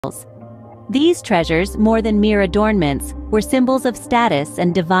These treasures, more than mere adornments, were symbols of status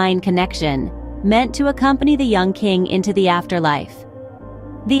and divine connection, meant to accompany the young king into the afterlife.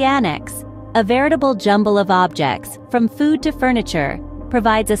 The annex, a veritable jumble of objects, from food to furniture,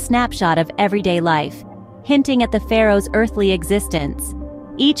 provides a snapshot of everyday life, hinting at the pharaoh's earthly existence.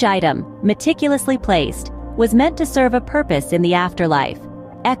 Each item, meticulously placed, was meant to serve a purpose in the afterlife,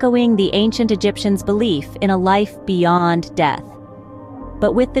 echoing the ancient Egyptians' belief in a life beyond death.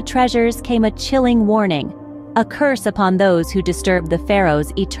 But with the treasures came a chilling warning, a curse upon those who disturbed the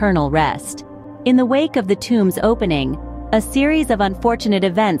pharaoh's eternal rest. In the wake of the tomb's opening, a series of unfortunate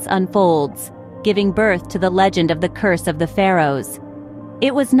events unfolds, giving birth to the legend of the curse of the pharaohs.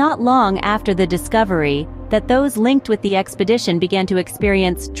 It was not long after the discovery that those linked with the expedition began to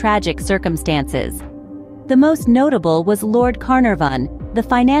experience tragic circumstances. The most notable was Lord Carnarvon, the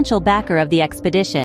financial backer of the expedition.